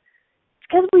rejoice? It's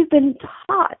because we've been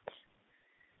taught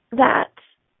that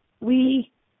we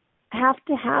have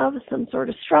to have some sort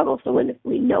of struggle. So when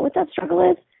we know what that struggle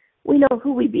is, we know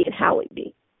who we be and how we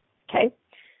be. Okay?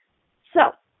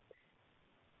 So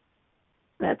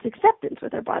that's acceptance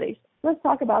with our bodies. Let's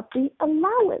talk about the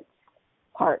allowance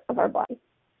part of our body.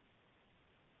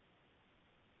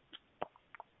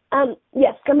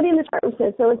 Yes, somebody in the chat room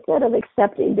says, so instead of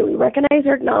accepting, do we recognize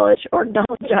or acknowledge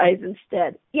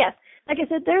instead? Yes. Like I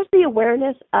said, there's the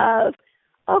awareness of,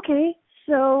 okay,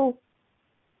 so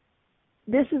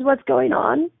this is what's going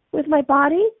on with my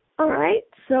body. All right,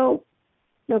 so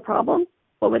no problem.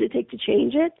 What would it take to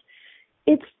change it?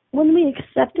 It's when we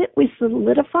accept it, we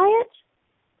solidify it,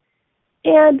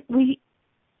 and we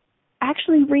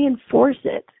actually reinforce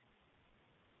it.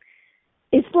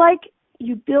 It's like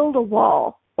you build a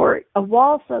wall, or a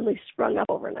wall suddenly sprung up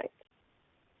overnight.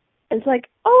 And it's like,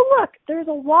 oh, look, there's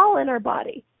a wall in our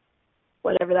body.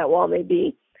 Whatever that wall may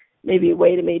be. Maybe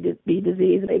weight, it may be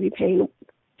disease, maybe pain,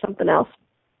 something else.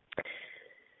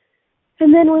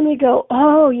 And then when we go,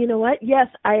 oh, you know what? Yes,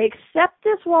 I accept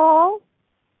this wall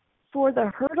for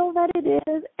the hurdle that it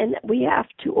is, and that we have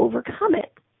to overcome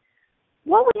it.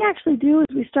 What we actually do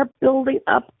is we start building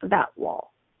up that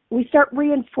wall. We start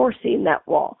reinforcing that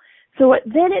wall. So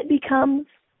then it becomes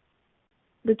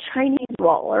the Chinese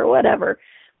wall or whatever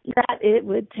that it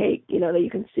would take, that you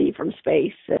can see from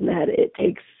space, and that it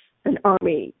takes an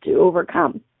army to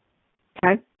overcome.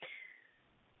 Okay?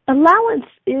 Allowance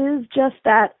is just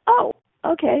that, oh,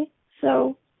 okay,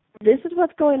 so this is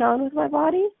what's going on with my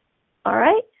body. All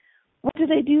right? What do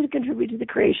they do to contribute to the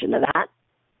creation of that?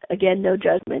 Again, no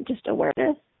judgment, just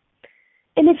awareness.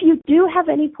 And if you do have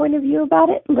any point of view about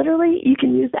it, literally you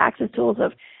can use the Access tools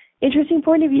of interesting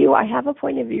point of view, I have a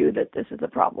point of view that this is a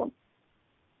problem.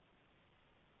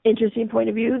 Interesting point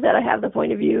of view that I have the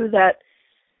point of view that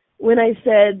when I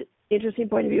said interesting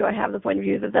point of view, I have the point of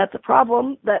view that that's a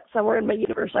problem, that somewhere in my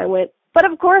universe I went, but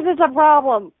of course it's a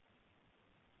problem.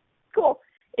 Cool.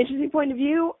 Interesting point of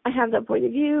view, I have that point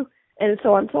of view, and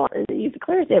so on and so on. And then use the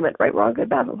clear statement, right, wrong, good,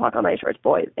 bad, fuck, all night, shorts,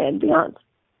 boys, and beyond.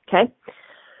 Okay?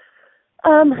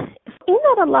 In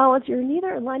that allowance, you're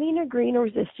neither aligning, agreeing, or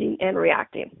resisting and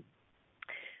reacting.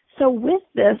 So with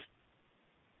this,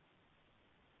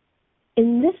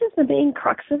 and this is the main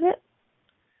crux of it,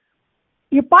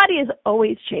 your body is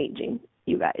always changing,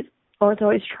 you guys, or it's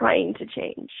always trying to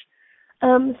change.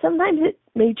 Sometimes it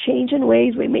may change in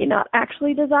ways we may not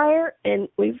actually desire, and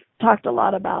we've talked a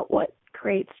lot about what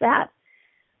creates that.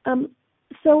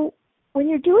 So when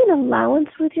you're doing allowance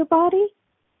with your body,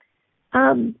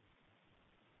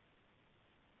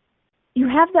 you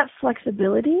have that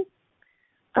flexibility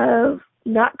of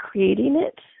not creating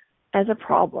it as a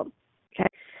problem, okay?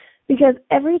 Because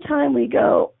every time we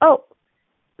go, oh,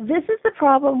 this is the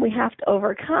problem we have to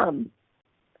overcome,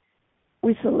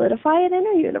 we solidify it in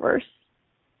our universe.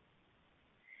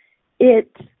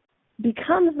 It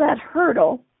becomes that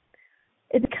hurdle.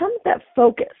 It becomes that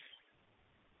focus.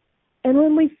 And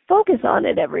when we focus on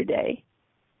it every day,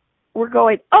 we're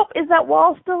going, oh, is that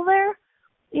wall still there?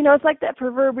 You know, it's like that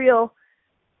proverbial,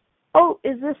 oh,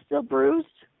 is this still bruised?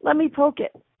 Let me poke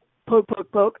it. Poke,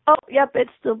 poke, poke. Oh, yep,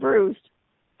 it's still bruised.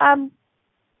 Do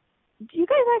you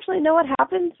guys actually know what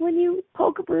happens when you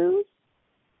poke a bruise?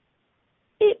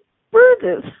 It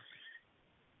bruises.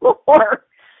 Or,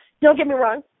 don't get me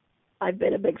wrong, I've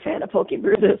been a big fan of poking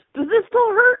bruises. Does this still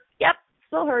hurt? Yep,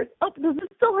 still hurts. Oh, does this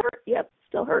still hurt? Yep,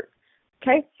 still hurts.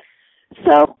 Okay?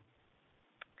 So,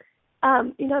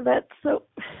 you know, that's so...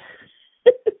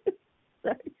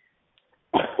 Sorry.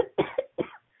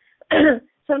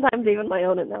 Sometimes even my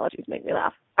own analogies make me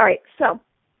laugh. All right, so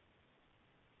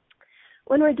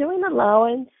when we're doing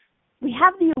allowance, we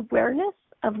have the awareness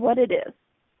of what it is,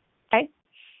 okay?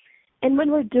 And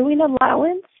when we're doing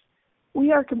allowance,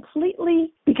 we are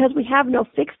completely, because we have no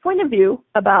fixed point of view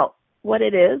about what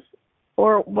it is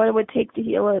or what it would take to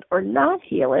heal it or not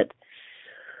heal it,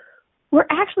 we're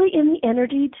actually in the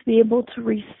energy to be able to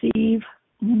receive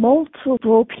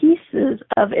multiple pieces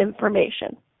of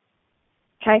information,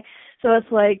 okay? So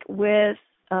it's like with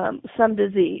some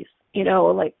disease, you know,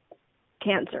 like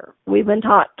cancer. We've been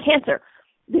taught cancer.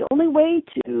 The only way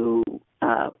to,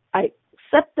 I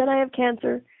accept that I have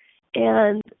cancer,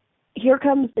 and here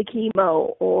comes the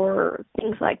chemo or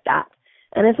things like that.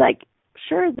 And it's like,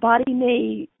 sure, the body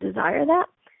may desire that,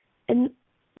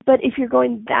 but if you're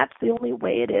going, that's the only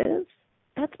way it is,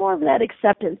 that's more of that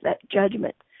acceptance, that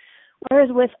judgment. Whereas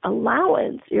with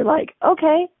allowance, you're like,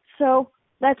 okay, so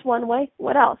that's one way.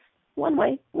 What else? One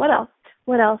way. What else?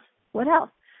 What else? What else?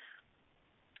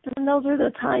 And those are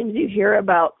the times you hear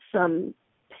about some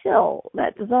pill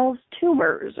that dissolves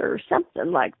tumors or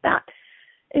something like that.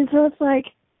 And so it's like,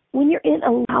 when you're in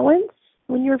allowance,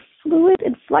 when you're fluid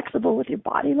and flexible with your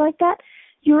body like that,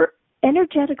 you're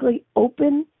energetically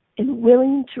open and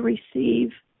willing to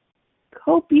receive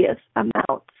copious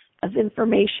amounts of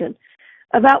information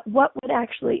about what would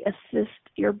actually assist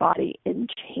your body in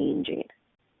changing,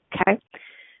 okay?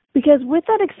 Because with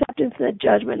that acceptance and that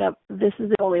judgment of this is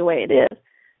the only way it is,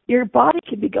 your body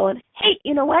could be going, hey,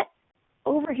 you know what?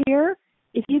 Over here,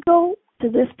 if you go to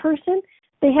this person,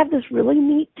 they have this really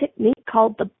neat technique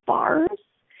called the bars,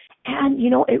 and, you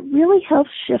know, it really helps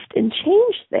shift and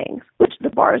change things, which the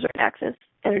bars are an Access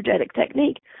energetic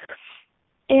technique.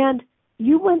 And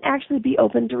you wouldn't actually be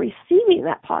open to receiving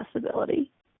that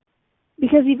possibility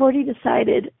because you've already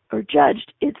decided or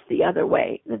judged it's the other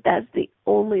way, that that's the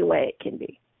only way it can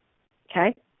be,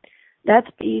 okay? That's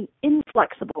being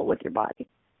inflexible with your body.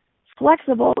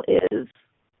 Flexible is,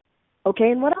 okay,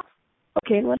 and what else?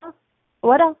 Okay, and what else?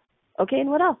 What else? Okay, and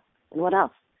what else? And what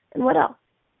else? And what else?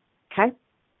 Okay?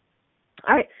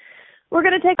 All right. We're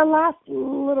going to take a last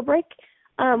little break.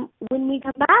 When we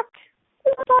come back,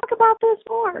 we'll talk about this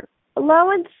more.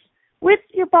 Allowance with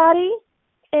your body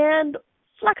and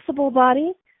flexible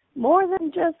body, more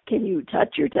than just can you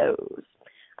touch your toes.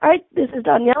 All right, this is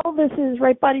Danielle. This is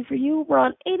Right Body for You. We're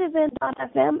on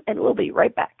AtoZen.fm, and we'll be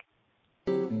right back.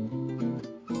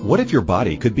 What if your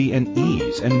body could be an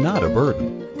ease and not a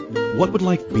burden? What would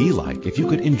life be like if you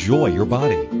could enjoy your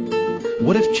body?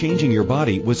 What if changing your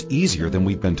body was easier than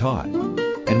we've been taught?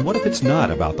 And what if it's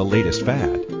not about the latest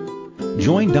fad?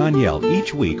 Join Danielle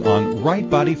each week on Right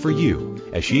Body for You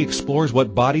as she explores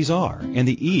what bodies are and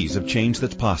the ease of change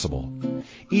that's possible.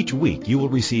 Each week you will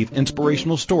receive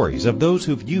inspirational stories of those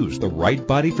who've used the Right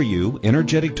Body for You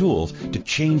energetic tools to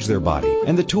change their body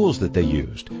and the tools that they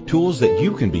used, tools that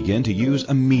you can begin to use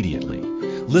immediately.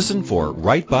 Listen for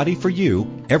Right Body for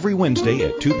You every Wednesday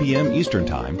at 2 p.m. Eastern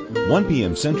Time, 1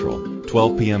 p.m. Central,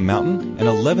 12 p.m. Mountain, and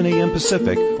 11 a.m.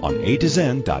 Pacific on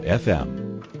A2Zen.fm.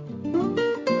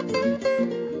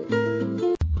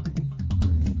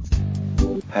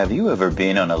 Have you ever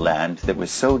been on a land that was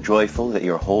so joyful that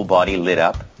your whole body lit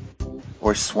up?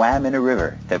 Or swam in a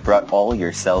river that brought all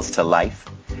your cells to life?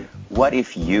 What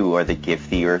if you are the gift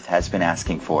the earth has been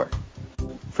asking for?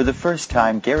 For the first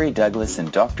time, Gary Douglas and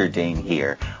Dr. Dane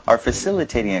here are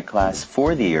facilitating a class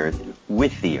for the earth,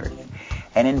 with the earth,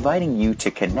 and inviting you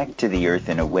to connect to the earth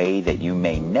in a way that you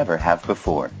may never have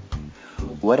before.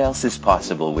 What else is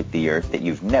possible with the earth that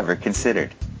you've never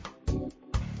considered?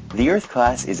 The Earth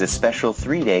class is a special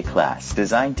 3-day class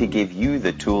designed to give you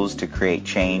the tools to create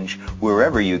change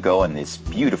wherever you go on this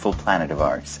beautiful planet of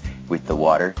ours, with the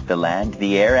water, the land,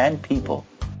 the air, and people.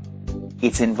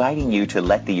 It's inviting you to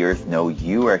let the earth know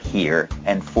you are here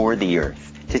and for the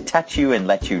earth, to touch you and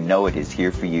let you know it is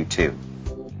here for you too.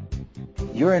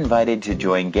 You're invited to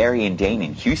join Gary and Dane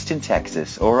in Houston,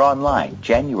 Texas, or online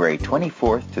January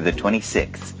 24th to the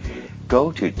 26th.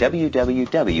 Go to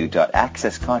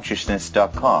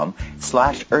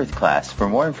www.accessconsciousness.com/earthclass for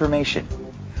more information.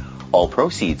 All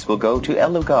proceeds will go to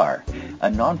El Lugar, a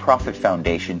non-profit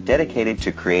foundation dedicated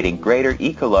to creating greater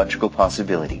ecological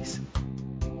possibilities.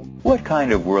 What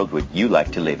kind of world would you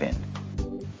like to live in?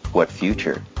 What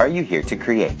future are you here to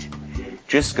create?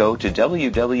 Just go to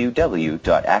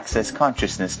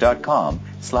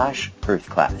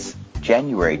www.accessconsciousness.com/earthclass,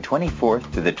 January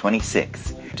 24th to the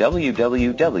 26th.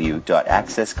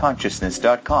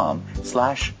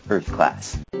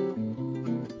 www.accessconsciousness.com/earthclass.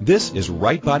 This is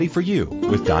Right Body for You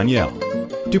with Danielle.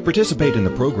 To participate in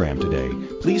the program today,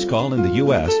 please call in the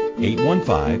U.S.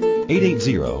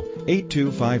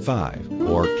 815-880-8255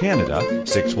 or Canada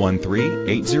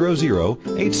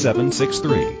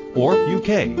 613-800-8763 or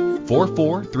UK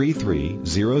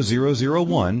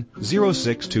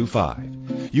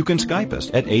 4433-0001-0625. You can Skype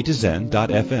us at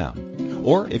A2Zen.fm.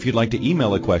 Or if you'd like to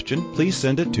email a question, please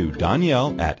send it to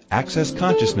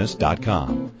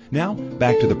Danielle@accessconsciousness.com. Now,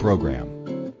 back to the program.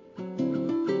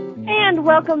 And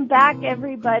welcome back,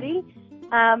 everybody.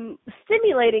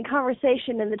 Stimulating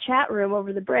conversation in the chat room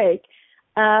over the break.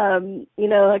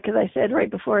 Because I said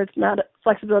right before,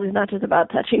 flexibility is not just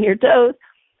about touching your toes.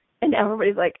 And now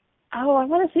everybody's like, oh, I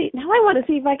want to see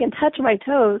if I can touch my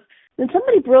toes. Then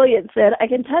somebody brilliant said, I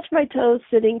can touch my toes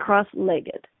sitting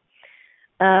cross-legged.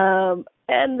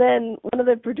 And then one of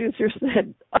the producers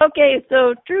said, okay,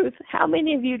 so Truth, how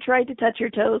many of you tried to touch your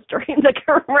toes during the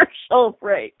commercial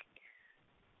break?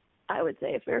 I would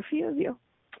say a fair few of you.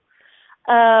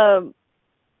 And,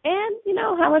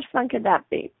 how much fun could that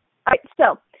be? All right,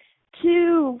 so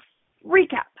to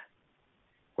recap,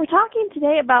 we're talking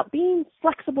today about being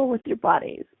flexible with your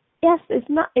bodies. Yes,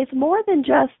 it's more than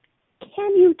just,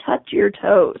 can you touch your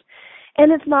toes?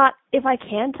 And it's not, if I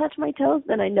can touch my toes,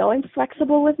 then I know I'm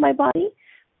flexible with my body.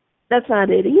 That's not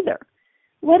it either.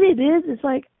 What it is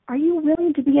like, are you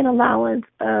willing to be an allowance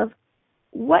of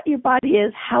what your body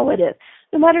is, how it is?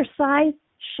 No matter size,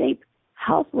 shape,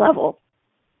 health level,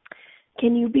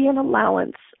 can you be an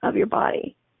allowance of your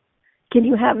body? Can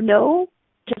you have no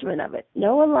judgment of it,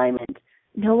 no alignment,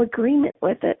 no agreement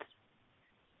with it,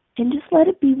 and just let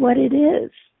it be what it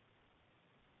is?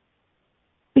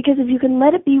 Because if you can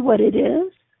let it be what it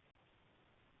is,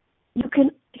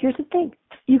 here's the thing,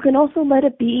 you can also let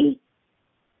it be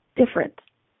different.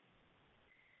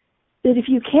 That if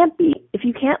you can't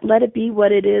let it be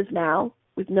what it is now,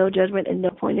 with no judgment and no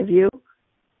point of view,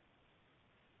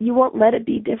 you won't let it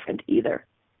be different either.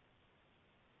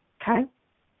 Okay?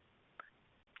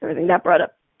 Everything that brought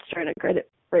up, trying to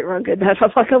credit right, wrong, good, bad,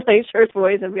 fuck, late, shirts,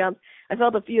 boys, and beyond. I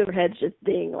felt a few of their heads just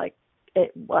being like,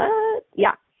 what?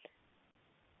 Yeah.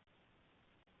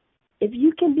 If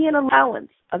you can be an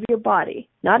allowance of your body,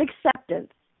 not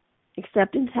acceptance.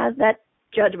 Acceptance has that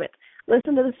judgment.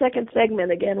 Listen to the second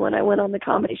segment again when I went on the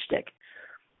comedy shtick.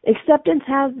 Acceptance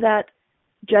has that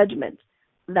judgment,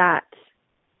 that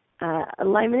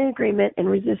alignment and agreement and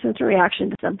resistance and reaction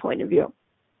to some point of view.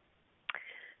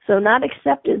 So not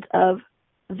acceptance of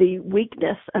the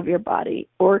weakness of your body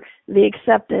or the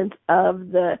acceptance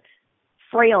of the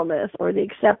frailness or the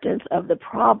acceptance of the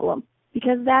problem,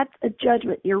 because that's a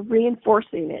judgment. You're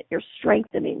reinforcing it. You're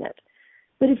strengthening it.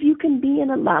 But if you can be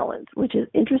an allowance, which is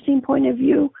interesting point of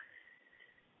view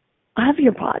of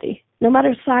your body, no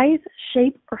matter size,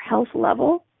 shape, or health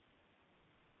level,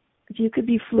 if you could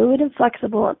be fluid and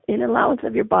flexible in allowance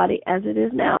of your body as it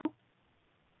is now,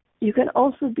 you can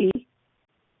also be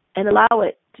and allow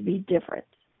it to be different.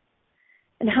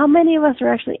 And how many of us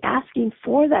are actually asking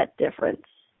for that difference,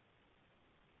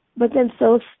 but then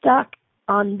so stuck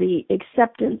on the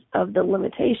acceptance of the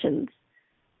limitations,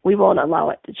 we won't allow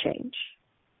it to change.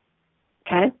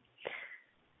 Okay?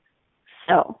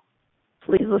 So,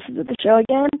 please listen to the show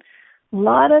again. A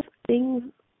lot of things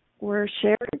were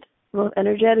shared, both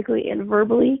energetically and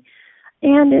verbally,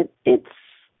 and it's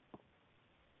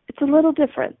a little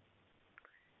different.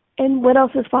 And what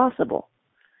else is possible?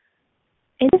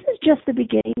 And this is just the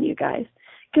beginning, you guys,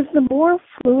 because the more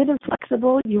fluid and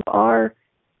flexible you are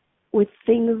with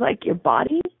things like your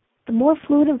body, the more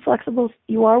fluid and flexible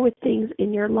you are with things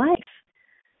in your life.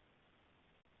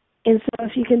 And so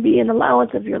if you can be an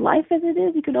allowance of your life as it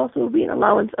is, you can also be an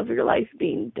allowance of your life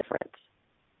being different.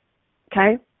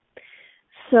 Okay?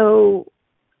 So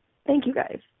thank you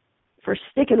guys for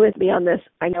sticking with me on this.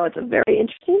 I know it's a very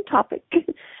interesting topic.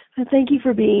 So thank you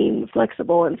for being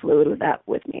flexible and fluid with that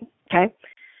with me. Okay?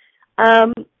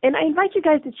 And I invite you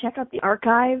guys to check out the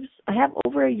archives. I have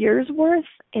over a year's worth,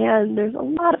 and there's a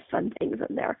lot of fun things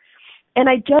in there. And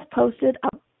I just posted a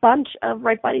bunch of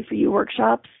Right Body for You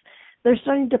workshops. They're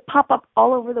starting to pop up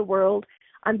all over the world.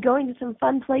 I'm going to some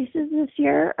fun places this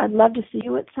year. I'd love to see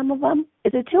you at some of them.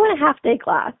 It's a 2.5-day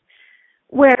class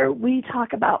where we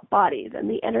talk about bodies and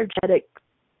the energetic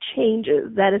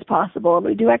changes that is possible, and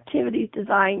we do activities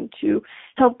designed to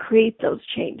help create those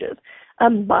changes.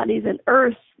 Bodies and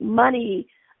earth, money,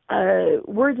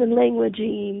 words and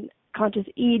languaging, conscious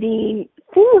eating,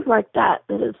 things like that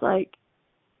is like,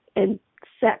 and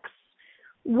sex.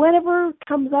 Whatever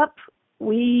comes up,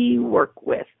 we work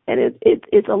with, and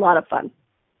it's a lot of fun.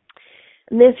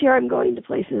 And this year I'm going to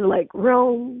places like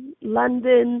Rome,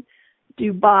 London,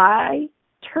 Dubai,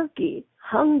 Turkey,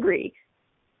 Hungary,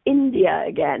 India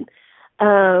again.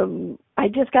 I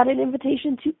just got an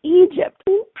invitation to Egypt.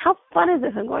 How fun is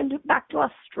this? I'm going back to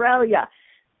Australia.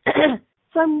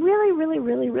 So I'm really, really,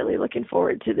 really, really looking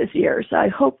forward to this year. So I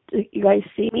hope that you guys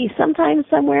see me sometime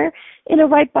somewhere in a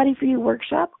Right Body for You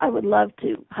workshop. I would love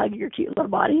to hug your cute little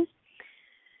bodies.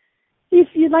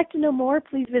 If you'd like to know more,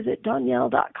 please visit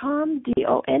Donielle.com,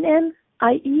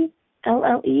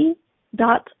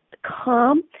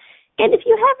 DONNIELLE.com. And if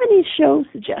you have any show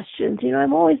suggestions,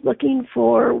 I'm always looking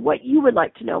for what you would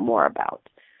like to know more about.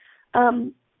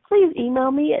 Please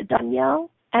email me at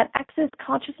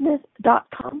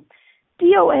Donielle@accessconsciousness.com,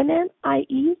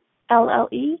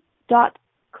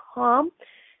 DONNIELLE.com.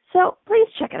 So please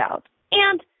check it out.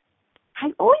 And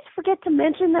I always forget to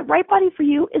mention that Right Body for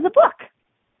You is a book.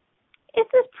 It's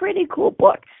this pretty cool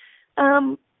book.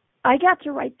 I got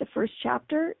to write the first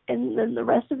chapter, and then the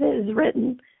rest of it is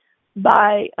written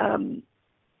by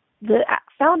the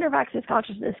founder of Access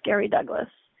Consciousness, Gary Douglas.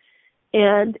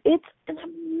 And it's an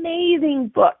amazing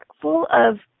book full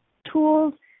of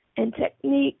tools and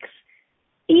techniques,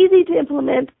 easy to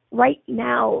implement right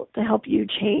now to help you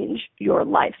change your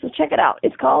life. So check it out.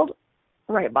 It's called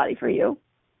Right Body for You.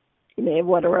 You may have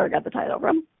wondered where I got the title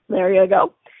from. There you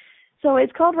go. So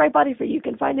it's called Right Body for You. You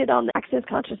can find it on the Access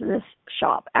Consciousness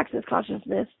shop,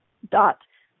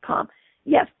 accessconsciousness.com.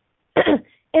 Yes.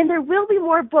 And there will be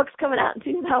more books coming out in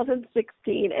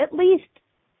 2016, at least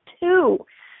 2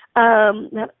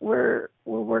 that we're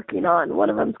working on. One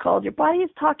of them is called Your Body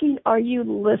is Talking, Are You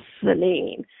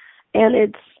Listening?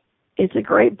 And it's a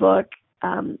great book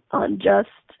on just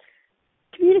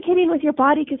communicating with your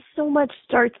body, because so much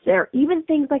starts there. Even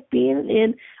things like being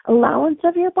in allowance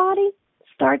of your body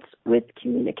starts with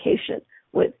communication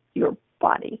with your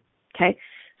body. Okay?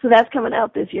 So that's coming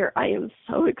out this year. I am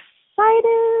so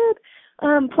excited.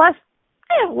 Plus,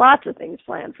 I have lots of things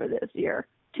planned for this year.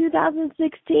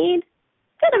 2016,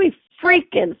 going to be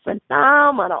freaking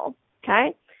phenomenal.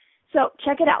 Okay? So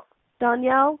check it out.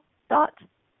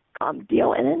 Donielle.com.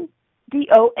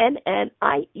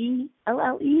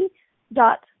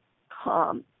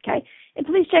 DONNIELLE.com. Okay? And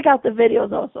please check out the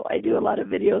videos also. I do a lot of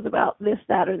videos about this,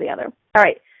 that, or the other. All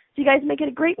right. So you guys make it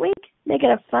a great week. Make it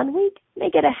a fun week.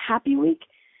 Make it a happy week.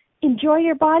 Enjoy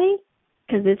your body,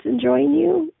 because it's enjoying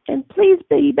you. And please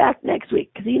be back next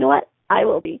week, because you know what? I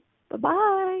will be.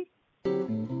 Bye-bye.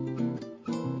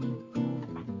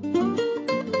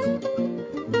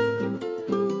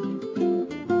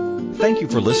 Thank you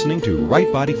for listening to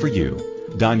Right Body for You.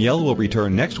 Donielle will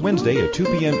return next Wednesday at 2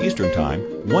 p.m. Eastern Time,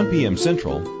 1 p.m.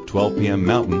 Central, 12 p.m.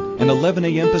 Mountain, and 11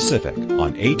 a.m. Pacific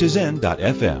on A to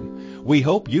Zen.fm. We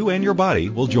hope you and your body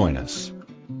will join us.